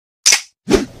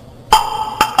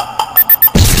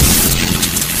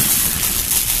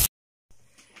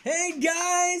Hey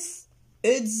guys,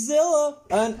 it's Zilla,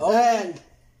 and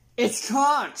it's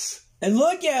Conch. And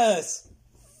look at us,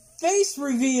 face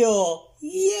reveal,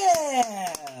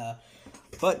 yeah!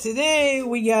 But today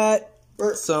we got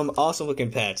some awesome looking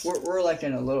pets. We're like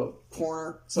in a little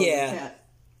corner, so yeah.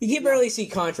 You can barely see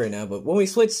Conch right now, but when we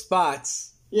switch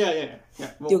spots, well,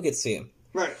 you'll get to see him.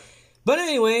 Right. But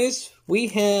anyways, we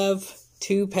have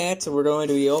 2 pets that we're going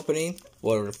to be opening.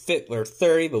 Well, we're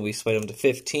 30, but we split them to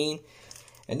 15.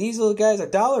 And these little guys are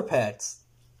dollar pets.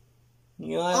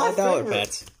 You know, I like dollar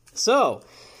pets. So,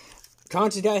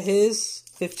 Conch has got his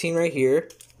 15 right here.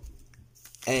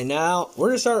 And now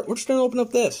we're just gonna open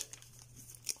up this.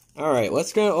 All right, we're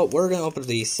gonna open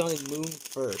the Sun and Moon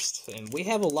first, and we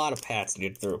have a lot of pets to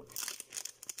get through.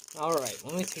 All right,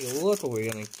 let me take a look what we're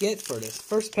gonna get for this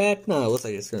first pet. No, it looks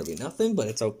like it's gonna be nothing, but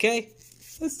it's okay.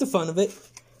 That's the fun of it.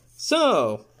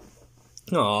 So,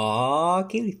 aww,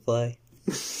 cutie fly.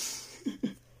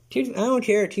 I don't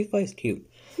care. Cutie fly's cute.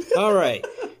 All right,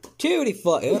 cutie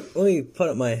fly. Let me put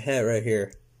up my hat right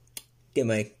here. Get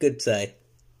my good side.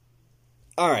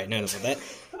 All right, not about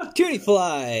that. Cutie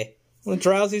fly. Well,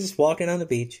 drowsy, just walking on the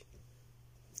beach.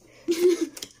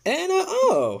 And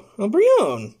a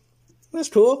Brion. That's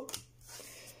cool.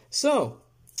 So,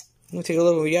 let me take a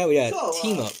look what we got. We got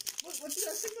team up. What you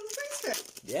guys think of the face tag?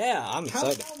 Yeah, I'm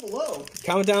excited. Comment down below.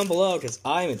 Comment down below because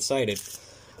I'm excited.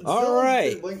 All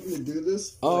right. Been waiting to do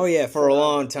this. Oh yeah, for a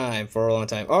long time.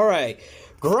 All right,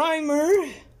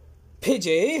 Grimer,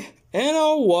 Pidgey, and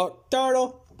a Walk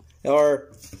Turtle,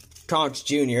 or Conch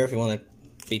Jr. if you want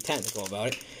to be technical about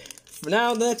it. For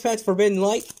now, the next pet's Forbidden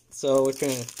Light, so we're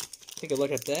gonna take a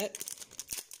look at that.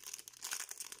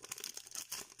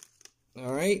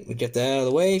 All right, we get that out of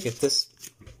the way. Get this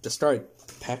the start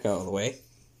pack out of the way.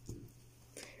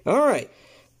 All right,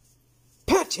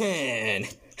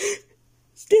 Patchan.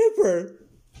 Skipper!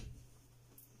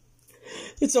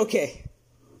 It's okay.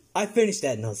 I finished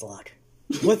that Nuzlocke.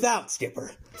 Without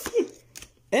Skipper.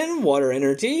 And Water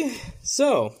Energy.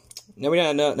 So, now we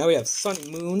have Sun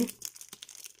and Moon.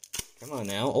 Come on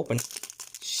now, open.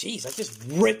 Jeez, I just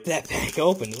ripped that pack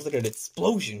open. Look at that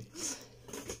explosion.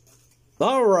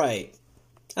 Alright.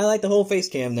 I like the whole face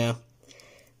cam now.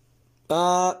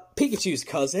 Pikachu's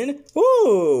cousin.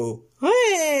 Ooh!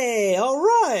 Hey!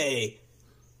 Alright!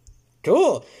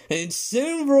 Cool. And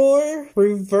Cinnroar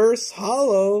Reverse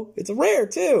Hollow. It's a rare,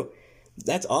 too.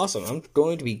 That's awesome. I'm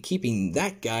going to be keeping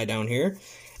that guy down here.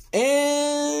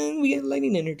 And we get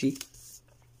Lightning Energy. This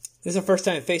is the first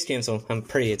time face cam, so I'm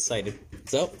pretty excited.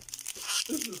 So.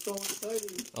 This is so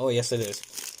exciting. Oh, yes, it is.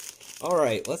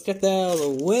 Alright, let's get that out of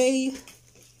the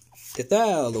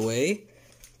way.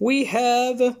 We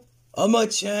have a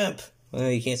Machamp. Well,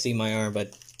 you can't see my arm,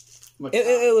 but...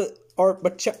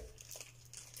 Machamp.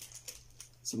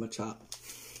 It's a Machop.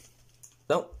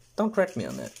 Don't correct me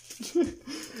on that.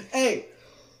 Hey,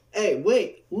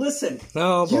 wait, listen.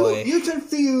 Oh, boy. You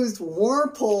confused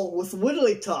Whirlpool with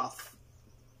Wigglytuff.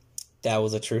 That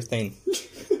was a true thing.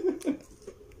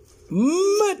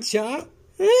 Machamp.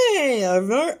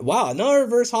 Hey, wow, another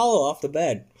Reverse Hollow off the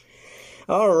bed.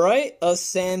 Alright, a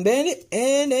Sand Bandit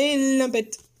and a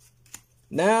Lumpet.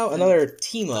 Now, another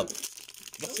team up.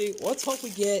 Let's hope we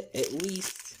get at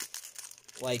least,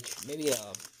 like, maybe a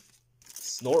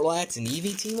Snorlax and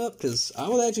Eevee team up, because I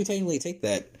would actually technically take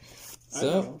that.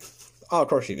 So, of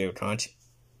course you do, Conch.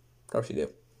 Of course you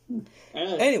do.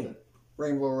 Anyway.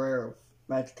 Rainbow Rare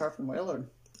Magikarp and Wailord.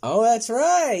 Oh, that's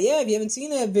right. Yeah, if you haven't seen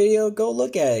that video, go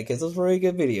look at it, because it was a really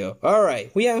good video.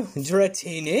 Alright, we have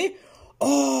Dratini.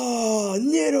 Oh,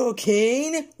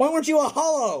 Nidoking. Why weren't you a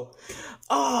Hollow?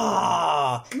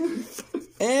 Ah.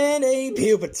 And a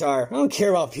Pupitar. I don't care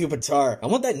about Pupitar. I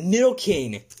want that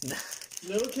Nidoking.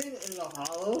 Nidoking in the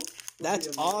Hollow?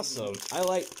 That's awesome. I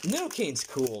like... Nidoking's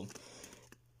cool.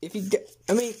 If you get...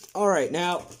 I mean, alright,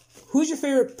 now, who's your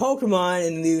favorite Pokemon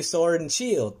in the new Sword and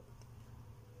Shield?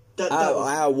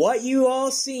 What you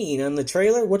all seen on the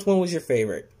trailer, which one was your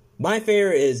favorite? My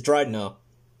favorite is Dreadnought.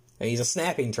 He's a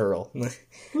snapping turtle.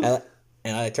 And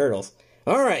I like turtles.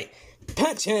 Alright.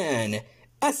 Patchan,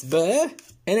 Asper,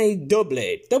 and a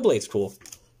Doublade. Doublade's cool.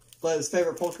 But his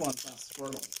favorite Pokemon's not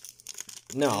Squirtle.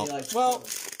 No. Well,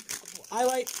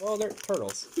 they're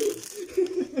turtles.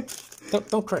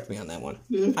 don't correct me on that one.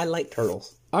 I like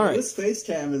turtles. Alright. This face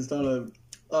cam is gonna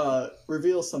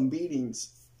reveal some beatings.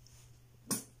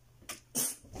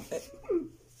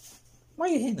 Why are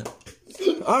you hitting them?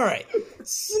 Alright.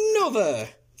 Snova,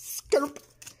 Skirp,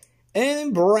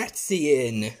 and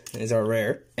Braxian is our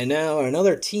rare. And now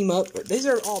another team up. These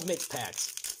are all mixed packs.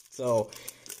 So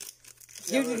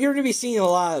you're gonna be seeing a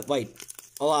lot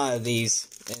of these.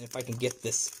 And if I can get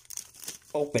this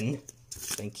open.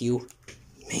 Thank you.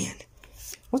 Man.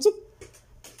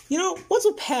 What's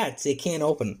with packs they can't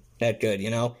open that good, you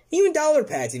know? Even dollar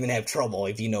packs even have trouble,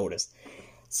 if you noticed.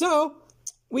 So,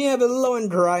 we have a Lowen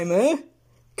Grimer,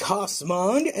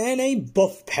 Cosmond, and a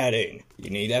buff padding. You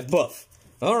need that buff.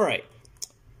 Alright.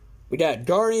 We got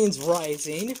Guardians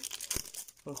Rising.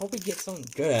 I hope we get something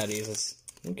good out of these.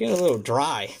 I'm getting a little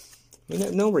dry. We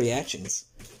have no reactions.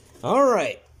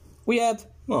 Alright. We have...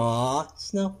 Aww,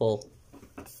 Snuffle.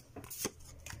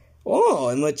 Oh,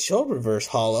 and Machoke Reverse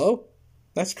Hollow.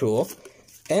 That's cool.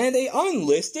 And a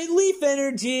unlisted Leaf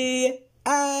Energy.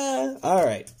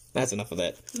 Alright. That's enough of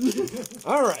that.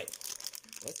 Alright.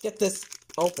 Let's get this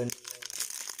open.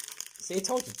 See, I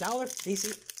told you, dollar. See,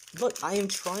 look, I am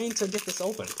trying to get this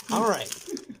open. Alright.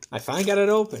 I finally got it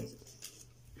open.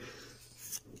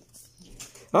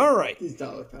 Alright.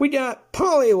 We got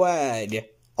Poliwag.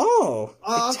 Oh,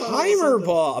 a timer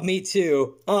ball. Me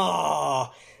too.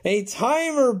 Oh, a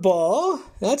timer ball.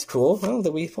 That's cool. I don't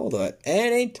think we pulled that.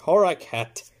 And a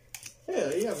Torracat.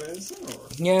 Yeah, man. It's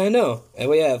not yeah, I know. And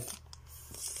we have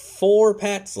 4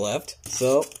 packs left.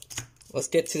 So, let's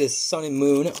get to this Sun and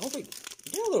Moon. Oh, wait.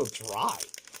 Get a little dry.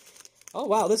 Oh,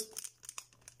 wow. This...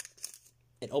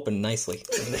 It opened nicely.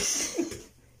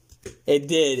 It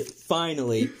did.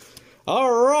 Finally.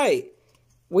 Alright.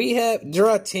 We have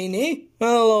Dratini.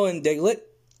 Hello, and Diglett.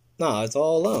 No, it's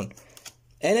all alone.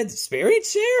 And a Spirit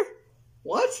Share?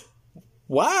 What?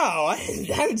 Wow, I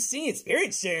haven't seen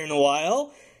Spirit Share in a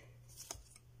while.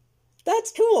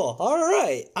 That's cool.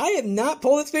 Alright. I have not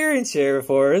pulled a Spirit Share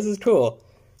before. This is cool.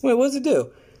 Wait, what does it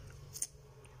do?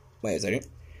 Wait a second.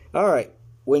 Alright.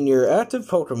 When your active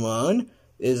Pokemon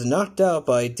is knocked out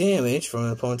by damage from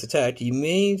an opponent's attack, you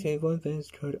may take one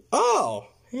base card. Oh!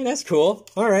 Hey, that's cool.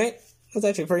 Alright. That's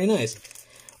actually pretty nice.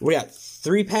 We got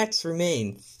 3 packs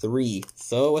remain. 3.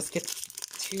 So let's get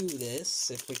to this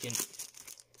if we can.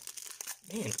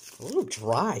 Man, a little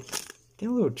dry.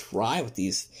 Getting a little dry with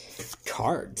these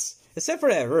cards. Except for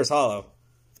that reverse hollow.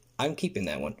 I'm keeping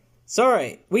that one. So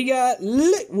alright, we got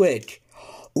Litwick.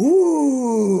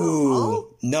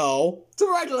 Ooh. No. It's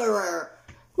a regular rare.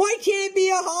 Why can't it be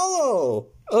a hollow?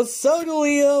 A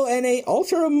Solgaleo and a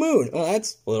Ultra Moon. Oh,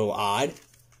 that's a little odd.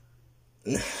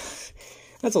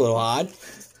 That's a little odd.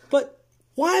 But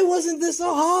why wasn't this a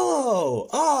hollow?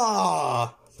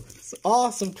 Ah, it's an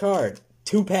awesome card.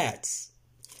 2 packs.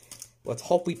 Let's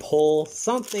hope we pull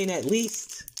something at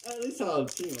least. At least I'll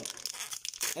team up.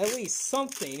 At least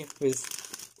something.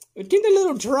 We're getting a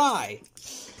little dry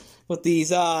with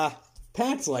these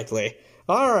packs likely.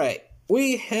 Alright.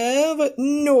 We have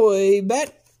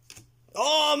Noibat.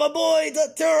 Oh, my boy,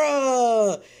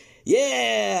 Tatura!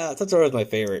 Yeah! Tatura's my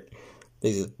favorite.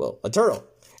 Well, a turtle.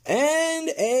 And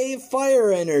a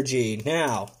Fire Energy.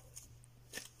 Now,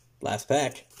 last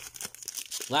pack.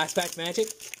 Last pack magic?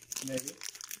 Maybe.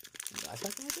 Last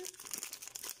pack magic?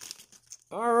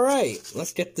 Alright,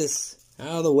 let's get this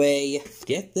out of the way.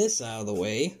 Get this out of the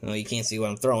way. Oh, you can't see what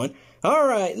I'm throwing.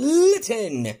 Alright,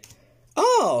 Litten.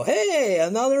 Oh, hey,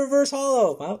 another reverse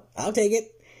hollow. Well, I'll take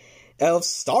it. Of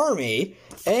Starmie.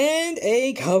 And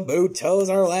a Kabuto is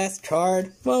our last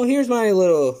card. Well, here's my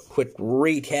little quick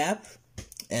recap.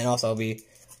 And also I'll be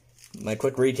my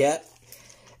quick recap.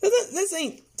 This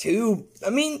ain't too... I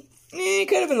mean, it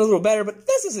could have been a little better, but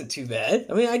this isn't too bad.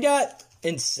 I mean, I got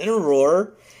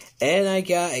Incineroar, and I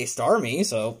got a Starmie,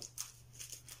 so...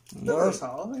 Reverse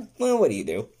hollow. Well, what do you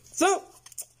do? So,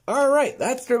 alright,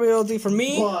 that's gonna be all do for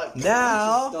me. But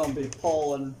now... Don't be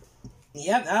pulling.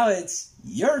 Yep, now it's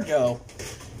your go.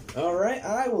 Alright,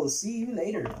 I will see you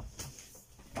later.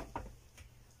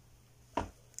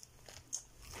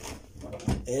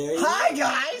 Hi,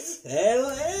 guys!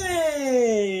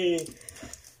 Hey!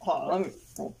 Hold on, let me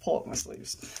pull up my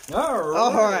sleeves.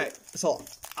 Alright. So,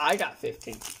 I got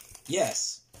 15.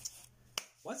 Yes.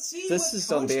 Let's see This what is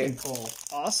gonna Coach be can pull.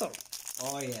 awesome.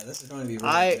 Oh yeah, this is gonna be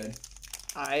really good.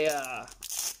 How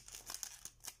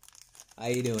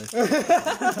you doing?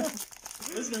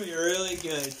 This is gonna be really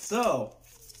good. So,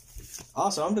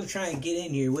 also, I'm gonna try and get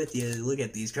in here with you to look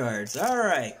at these cards.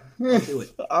 Alright, let's do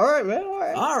it. Alright, man,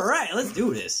 alright. Alright, let's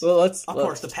do this. Well, of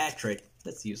course, the pack trick.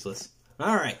 That's useless.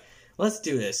 Alright, let's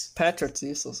do this. Patrick's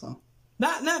useless, huh?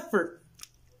 Not for...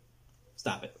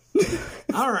 Stop it.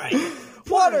 Alright.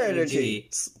 Water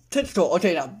energy. Typical.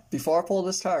 Okay, now, before I pull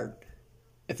this card,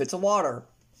 if it's a water,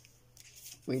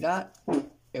 we got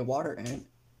a water and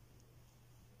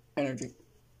energy.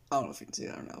 I don't know if you can see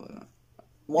that or not.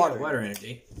 Water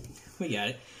energy. We got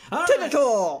it. All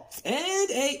Tentacle! right.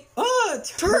 And a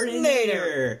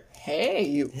Turtonator. Hey,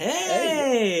 you.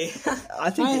 Hey! I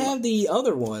think I have the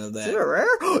other one of that. Is it a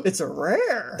rare? It's a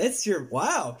rare. It's your,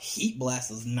 wow, Heat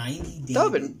Blast is 90 damage. That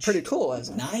would have been pretty cool,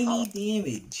 isn't it? 90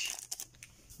 damage.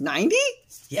 90?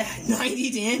 Yeah,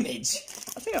 90 damage.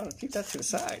 I think I'm going to keep that to the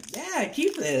side. Yeah,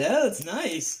 keep it. Oh, it's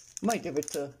nice. Might give it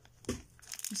to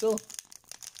Zilla.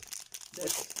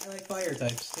 I like fire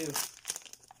types, too.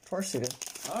 Of course you do.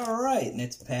 Alright, and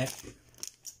it's a pack.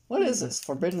 What is this?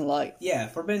 Forbidden Light. Yeah,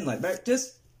 Forbidden Light. But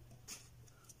just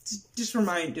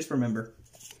remember.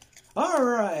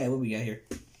 Alright, what we got here?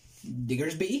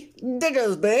 Diggersby?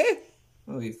 Diggersby.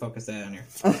 Oh, we focus that on here.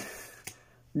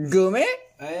 Gumi.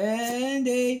 And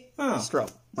a... Oh.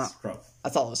 Scrub. Wow. Scrub. I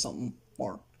thought it was something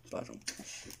more special.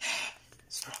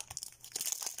 Scrub.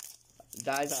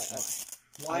 Guys,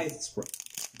 Why is it Scrub?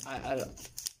 I don't...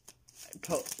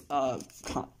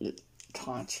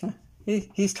 Taunt.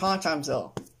 He's Taunt, I'm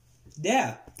Zilla.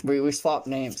 Yeah. We swap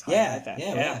names.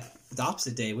 Yeah. It's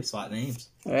opposite day. We swap names.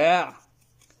 Yeah.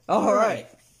 Alright.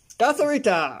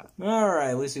 Gotharita.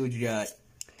 Alright, let's see what you got.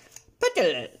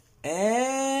 Pickle.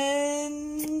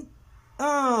 And...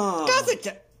 Oh.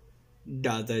 Gotharita.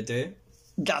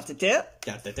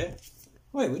 Gotharita.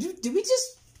 Wait, did we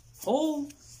just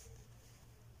hold...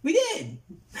 We did!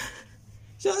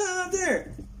 Show that up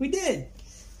there. We did.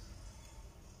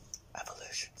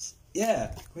 Evolutions.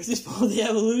 Yeah, we just pulled the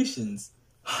evolutions.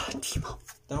 Timo.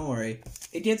 Don't worry.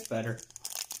 It gets better.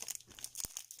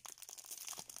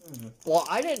 Well,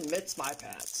 I didn't mix my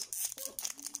pads.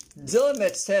 Zilla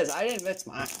mixed his. I didn't mix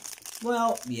mine.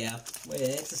 Well, yeah. Wait,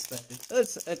 it's expected.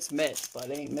 It's mixed, but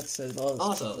it ain't mixed as well.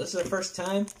 Also, this is the first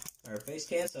time our face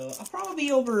cam, so I'll probably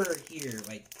be over here,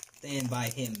 like, stand by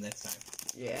him next time.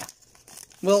 Yeah.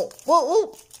 We'll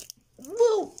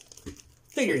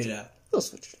Figure it out. We'll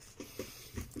switch.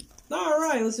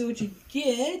 Alright, let's see what you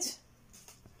get.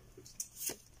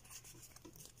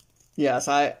 Yes,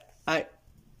 hi,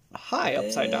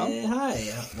 upside down.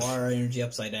 Hi, water energy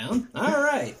upside down.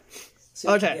 Alright.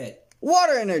 Okay.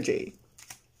 Water energy.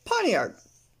 Poniard.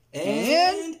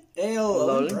 And a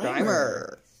loading Grimer.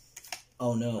 Grimer.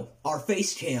 Oh no. Our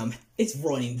face cam. It's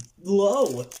running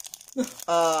low. You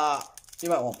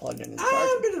might want to plug it in.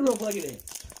 I'm gonna go plug it in.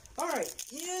 Alright.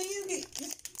 Yeah, you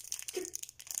get.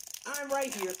 I'm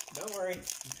right here. Don't worry.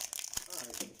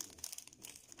 Alright.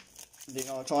 Do you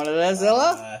know which one it is,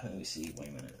 Zilla? Let me see. Wait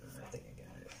a minute. I think I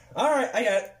got it. Alright, I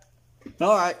got it.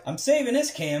 Alright. I'm saving this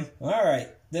cam. Alright.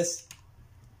 This.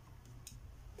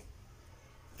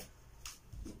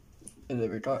 Is it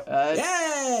record?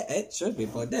 Yeah! It should be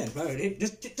plugged in. Alright,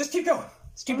 just keep going.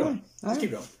 Just keep going. Just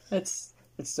keep going. It's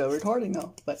still recording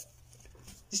though, but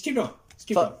just keep going. Just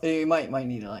keep going. You might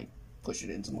need to like push it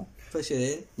in some more. Push it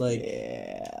in, like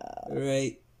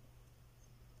right.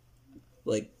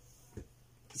 Like,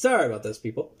 sorry about this,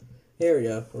 people. Here we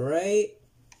go. Right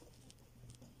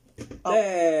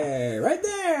there, right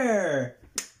there,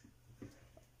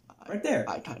 right there.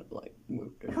 I kind of like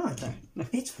moved it. Come on,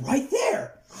 it's right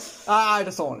there. I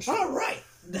just don't want to show.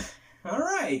 All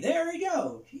right. There we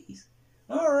go. Jeez.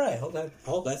 All right,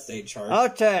 hold that stage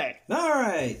charge. Okay. All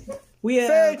right, we have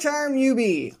Fairy Charm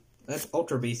UB. That's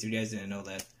Ultra Beast. If you guys didn't know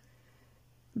that.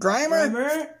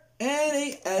 Grimer and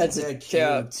a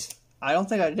Execute. I don't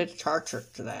think I did chart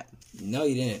trick to that. No,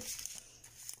 you didn't.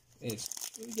 Let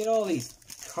me get all these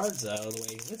cards out of the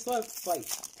way. Let's not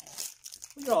fight.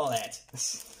 Look at all that.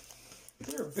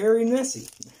 They're very messy.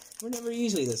 We're never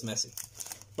usually this messy.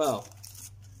 Well,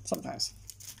 sometimes.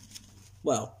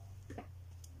 Well,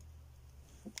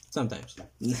 sometimes.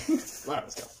 Alright,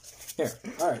 let's go. Here.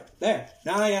 Alright, there.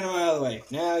 Now I got them out of the way.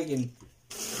 Now you can...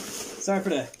 Sorry for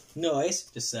the noise.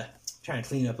 Just trying to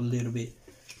clean up a little bit.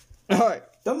 Alright.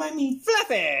 Don't mind me.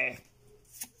 Fluffy!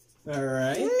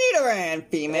 Alright. Nidoran,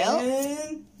 female.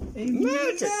 And a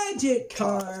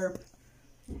Magikarp.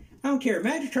 I don't care.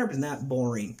 Magikarp is not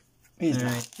boring. He's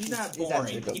not. Not. He's not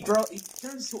boring. He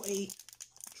turns into a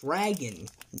dragon.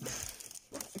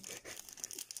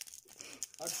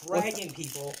 A dragon,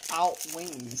 people. Out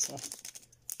wings.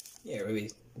 Yeah, maybe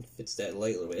it fits that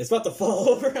light a little bit. It's about to fall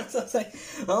over. I was like,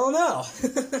 oh no.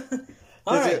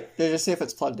 Alright. Did you see if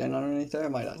it's plugged in underneath there?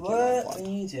 It might not. Let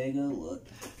me take a look.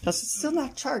 Because it's still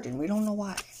not charging. We don't know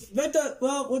why. But,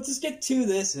 well, let's just get to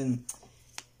this and...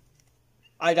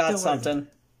 I got something.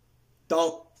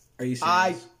 Don't. Are you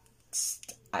serious?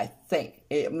 I think.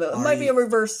 It might be a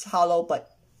reverse hollow,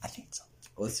 but I think so.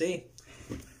 Let's see.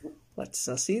 Let's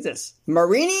see this.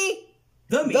 Marini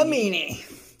the Meanie.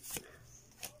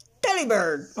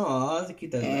 Delibird. Aw, that's a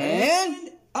cute.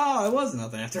 And... Oh, it was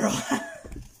nothing after all.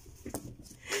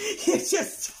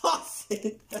 just toss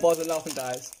it. Wasn't enough and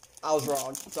dies. I was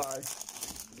wrong. Sorry.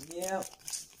 Yep.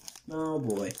 Oh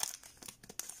boy.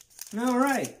 All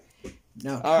right.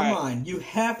 Now All come right. on, you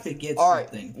have to get All right.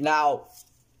 something. Now,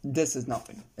 this is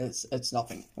nothing. It's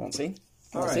nothing. Want to see?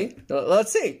 All Want right. to see?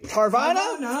 Let's see.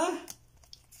 Carvana.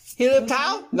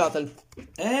 Heliptal. Nothing.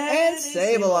 And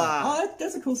Sableye. Oh,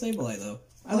 that's a cool Sableye though.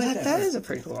 I like that. That is a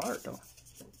pretty cool art though.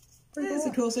 That's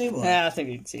a cool Sableye. Yeah, I think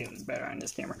you can see it better on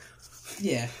this camera.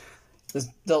 Yeah.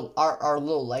 Our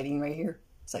little lighting right here.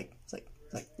 It's like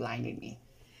blinding me.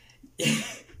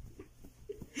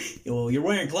 Well, you're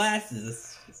wearing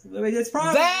glasses. That's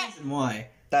probably the reason why.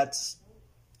 That's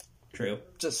True.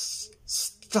 just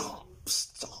stop.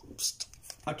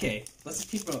 Okay, let's just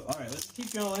keep going. All right, let's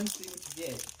keep going. See what you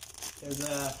get. There's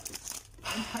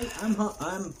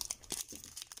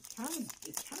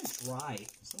it's kind of dry.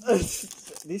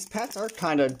 These pets are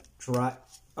kind of Dry.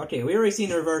 Okay, we already seen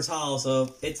the reverse holo,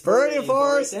 so it's Vertical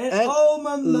Force and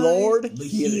and Lord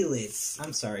Helix.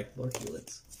 I'm sorry, Lord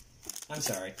Helix. I'm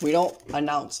sorry. We don't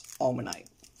announce Omanite.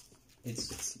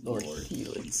 It's Lord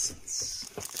Helix.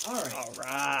 All right. All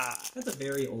right. That's a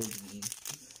very old meme.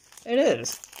 It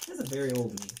is. That's a very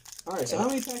old meme. All right, so how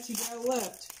many packs you got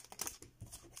left?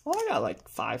 Oh, I got like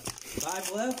 5.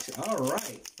 5 left? All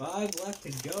right. 5 left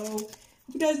to go. Hope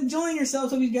you guys enjoying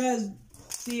yourselves. Hope you guys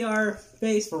see our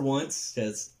face for once,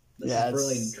 because this is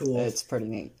really cool. It's pretty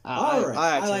neat. All right.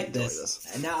 I like enjoy this.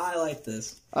 And now I like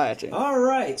this. I actually. All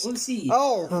right. Let's see.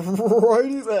 Oh,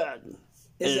 righty then.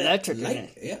 Is Electric that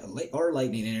energy. Yeah, or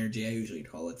lightning energy. I usually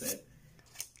call it that.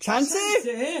 Chansey?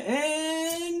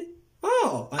 And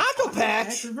Aqua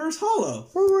Patch. Reverse holo.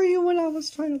 Where were you when I was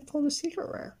trying to pull the secret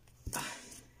rare?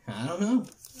 I don't know.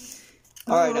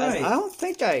 Alright, guys. I don't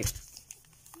think I.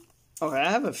 Okay,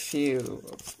 I have a few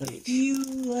of each. Few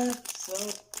left, so.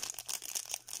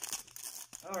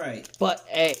 Alright. But,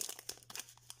 hey.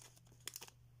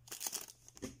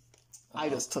 I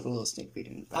just took a little sneak peek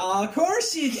in. Of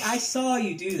course you. I saw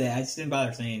you do that. I just didn't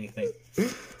bother saying anything.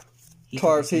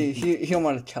 Tars, he'll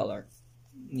want to tell her.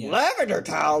 Yeah. Lavender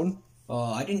Town.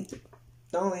 Oh, I didn't.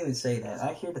 Don't even say that.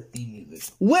 I hear the theme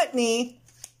music. Whitney.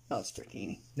 No, it's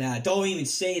Dratini. Nah, don't even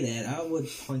say that. I would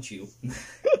punch you.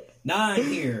 Not on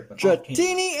here.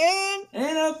 Dratini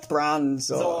and a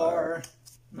Bronzor.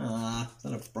 Nah, it's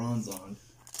not a Bronzon.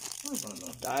 Not a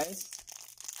Bronzon. Guys,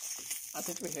 I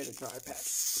think we hit a dry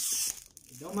patch.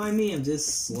 Don't mind me, I'm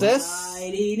just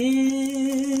sliding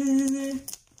in.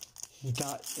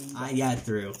 I got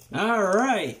through.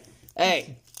 Alright.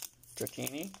 Hey,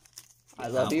 Dratini, I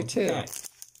love you too. Yeah,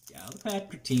 the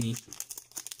pack, Dratini.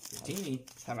 Dratini.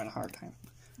 Having a hard time.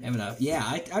 Yeah,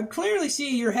 I clearly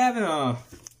see you're having a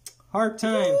hard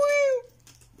time.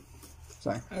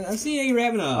 Sorry. I see you're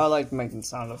having I like making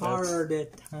sound effects. hard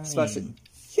time. Especially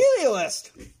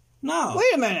Heliolist. No.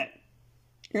 Wait a minute.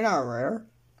 You're not rare.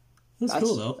 That's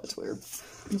cool though. That's weird.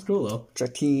 That's cool though.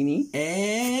 Dratini.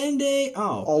 And a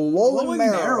Alolan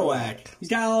Marowak. He's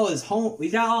got all his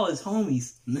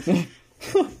homies.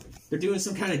 They're doing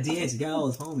some kind of dance. He's got all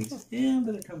his homies. Yeah, I'm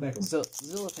gonna come back. Zilla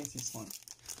thinks he's funny.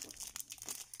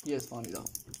 He is funny though.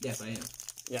 Yes, I am.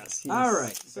 Yes. He's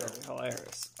Alright. very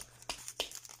hilarious.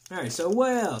 Alright, so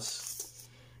what else?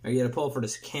 Are you gonna pull for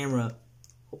this camera?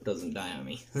 Hope it doesn't die on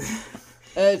me.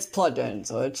 It's plugged in,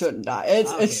 so it shouldn't die.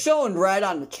 It's showing red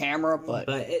on the camera, but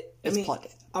it's plugged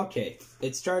in. Okay,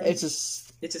 it started. It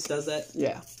just does that.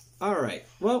 Yeah. All right.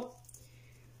 Well,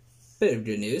 bit of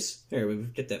good news. Here, we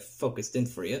get that focused in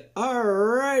for you.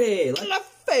 Alrighty.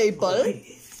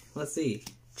 Let's see.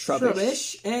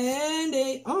 Trubbish and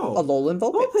a Alolan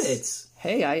Vulpix.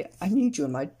 Hey, I need you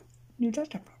in my new deck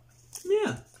program.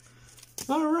 Yeah.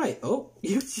 All right. Oh,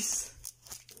 you just.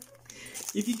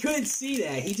 If you couldn't see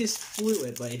that, he just flew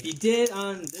it. But if you did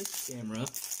on this camera,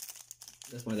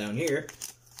 this one down here,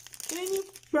 then you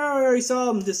probably already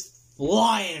saw him just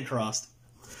flying across.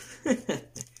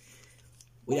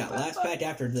 We got last pack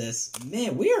after this.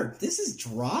 Man, this is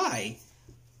dry.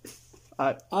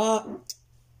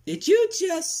 Did you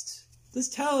just... This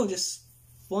Tello just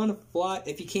wanted to fly...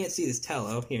 If you can't see this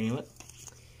Tello, here, you know what?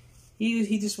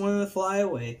 He just wanted to fly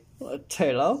away.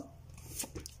 Taylor.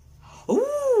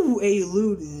 Ooh, a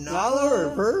Lunala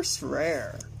reverse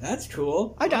rare. That's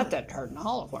cool. I got that card in the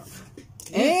Holo form.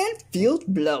 Yeah. And Field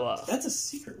Blower. That's a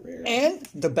secret rare. And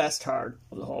the best card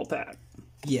of the whole pack.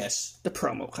 Yes. The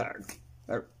promo card.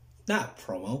 Not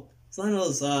promo. It's one of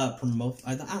those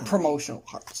promotional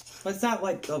cards. But it's not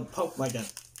like a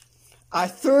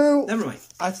Never mind.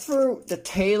 I threw the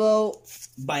Tailo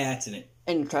by accident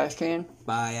in the trash can.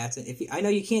 By accident. I know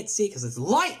you can't see it because it's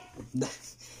light.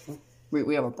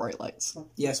 We have our bright lights.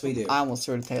 Yes, we do. I almost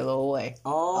threw the Halo away.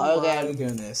 Oh Okay. my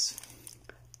goodness.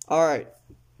 All right.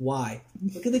 Why?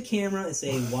 Look at the camera and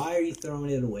say, why are you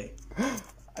throwing it away?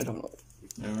 I don't know.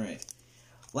 All right.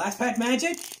 Last pack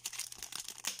magic.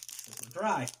 This is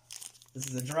dry. This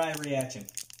is a dry reaction.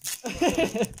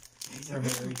 These are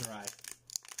very dry.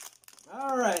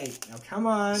 All right. Now, come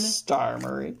on. Star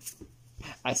Murray.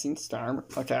 I seen Star.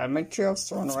 Okay, I make sure I was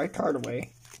throwing the right card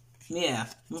away. Yeah.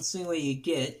 Let's see what you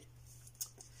get.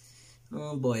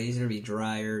 Oh, boy. These are going to be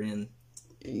drier than...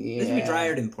 Yeah. These are going to be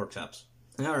drier than pork chops.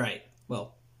 All right.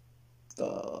 Well.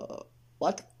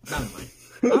 What? Never mind.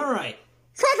 All right.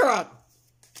 Kakarot!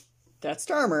 That's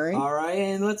Star Murray. All right,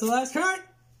 and what's the last card?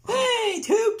 Hey,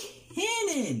 two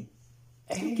cannon.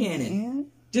 Two cannon.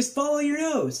 Man. Just follow your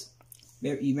nose.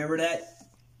 You remember that?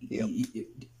 Yep.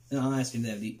 No, I'm asking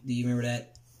that. Do you remember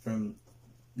that from?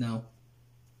 No.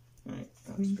 All right.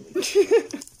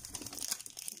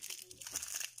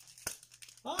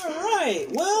 All right.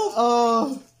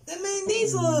 Well, I mean,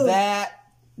 these little.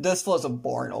 This was a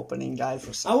boring opening, guys.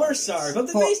 For some Oh, we're reason. sorry, but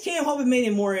the face cam hope it made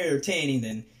it more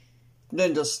entertaining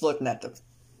than just looking at the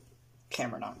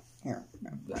camera now. Here.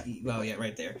 Well, yeah,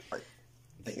 right there. Right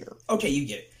there. Okay, you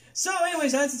get it. So,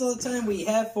 anyways, that's all the time we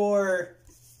have for,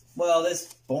 well,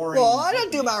 this boring... Well, I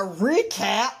didn't do my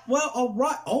recap. Well,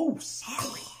 alright. Oh,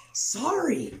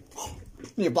 sorry.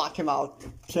 You block him out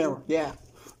camera. Yeah.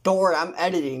 Don't worry, I'm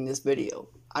editing this video.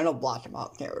 I don't block him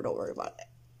out camera. Don't worry about it.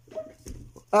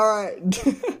 Alright.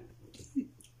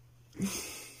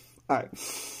 Alright.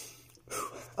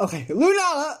 Okay,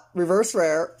 Lunala, reverse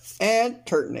rare, and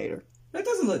Turtonator. That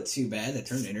doesn't look too bad, that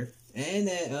Terminator. And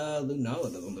that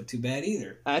Lunala doesn't look too bad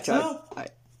either. That's so,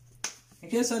 right. I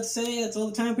guess I'd say that's all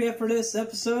the time we have for this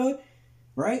episode,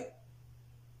 right?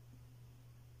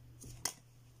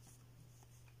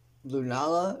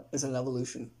 Lunala is an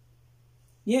evolution.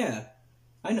 Yeah,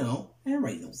 I know.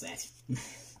 Everybody knows that.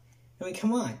 I mean,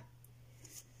 come on.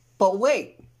 But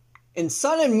wait, in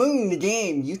Sun and Moon, the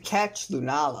game, you catch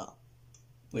Lunala.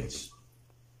 Which...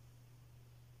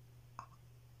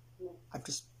 I'm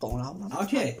just throwing out numbers.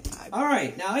 Okay.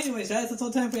 Alright. Now, anyways, guys, that's all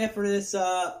the time we have for this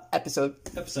episode.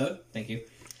 Thank you.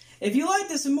 If you like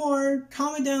this and more,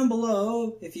 comment down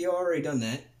below if you already done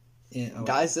that. Yeah,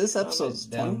 guys, this episode's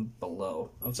down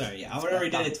below. I'm sorry. Yeah, I already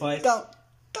did it twice.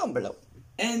 Down below.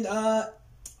 And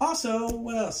also,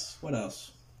 what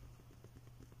else?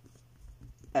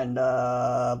 And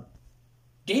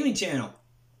gaming channel.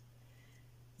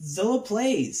 Zilla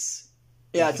Plays.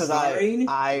 Yeah, because Starring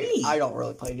I don't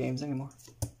really play games anymore.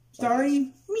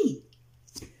 Starring me.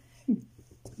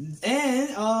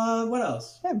 And what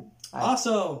else?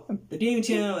 Also, the gaming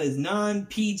channel is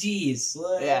non-PGs.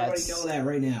 Let everybody know that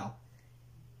right now.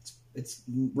 It's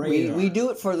rated we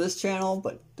do it for this channel,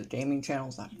 but the gaming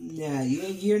channel's not. Yeah,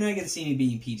 you're not gonna see me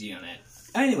being PG on that.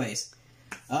 Anyways,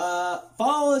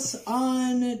 follow us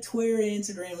on Twitter and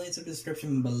Instagram. Links in the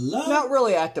description below. Not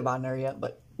really active on there yet,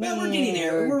 but well, we're getting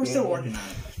there. We're still working on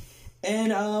it.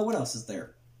 And what else is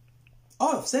there?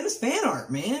 Oh, send us fan art,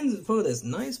 man. For this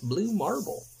nice blue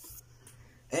marble.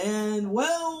 And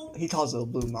well, he calls it a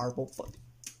blue marble, but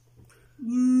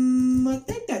I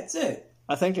think that's it.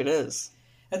 I think it is.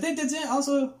 I think that's it.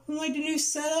 Also, I like the new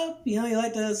setup. You know, you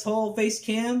like this whole face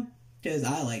cam? Because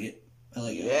I like it. I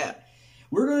like it. Yeah.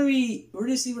 We're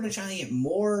gonna try to get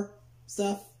more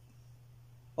stuff.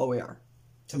 Oh, we are.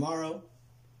 Tomorrow.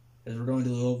 Because we're going to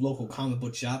the local comic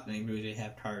book shop and they really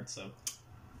have cards,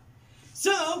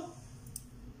 So,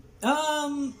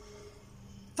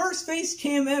 first face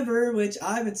cam ever, which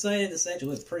I'm excited to say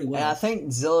looks pretty well. And I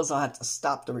think Zilla's gonna have to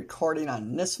stop the recording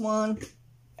on this one.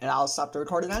 And I'll stop the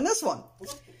recording on this one.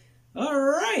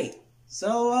 Alright.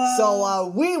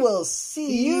 So we will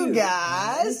see you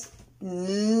guys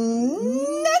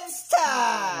next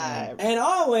time. And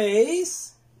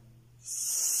always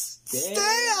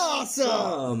stay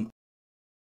awesome.